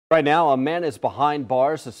Right now, a man is behind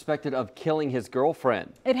bars suspected of killing his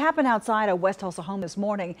girlfriend. It happened outside a West Tulsa home this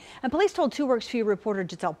morning, and police told 2 Works for You reporter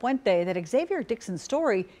Giselle Puente that Xavier Dixon's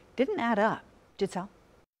story didn't add up. Giselle?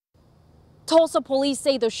 Tulsa police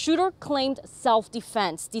say the shooter claimed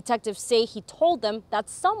self-defense. Detectives say he told them that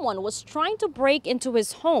someone was trying to break into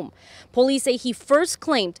his home. Police say he first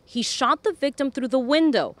claimed he shot the victim through the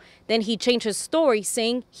window. Then he changed his story,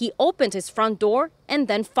 saying he opened his front door and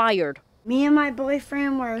then fired. Me and my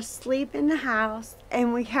boyfriend were asleep in the house,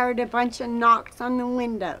 and we heard a bunch of knocks on the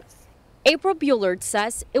windows. April Bullard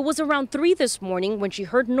says it was around 3 this morning when she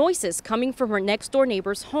heard noises coming from her next-door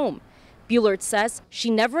neighbor's home. Bullard says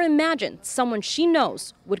she never imagined someone she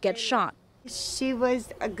knows would get shot. She was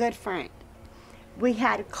a good friend. We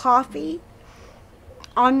had coffee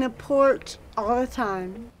on the porch all the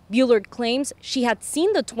time. Bullard claims she had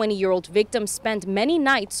seen the 20-year-old victim spend many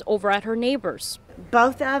nights over at her neighbor's.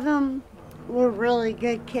 Both of them were really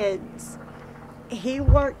good kids. He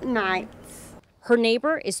worked nights. Her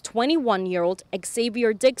neighbor is 21-year-old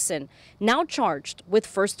Xavier Dixon, now charged with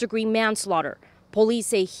first-degree manslaughter. Police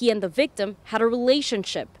say he and the victim had a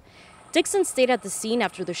relationship. Dixon stayed at the scene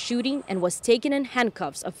after the shooting and was taken in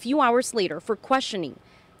handcuffs a few hours later for questioning.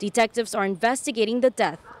 Detectives are investigating the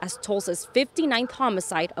death as Tulsa's 59th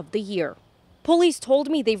homicide of the year. Police told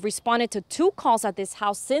me they've responded to 2 calls at this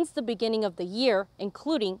house since the beginning of the year,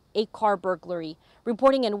 including a car burglary.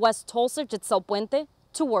 Reporting in West Tulsa, Giselle Puente,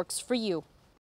 2 Works for You.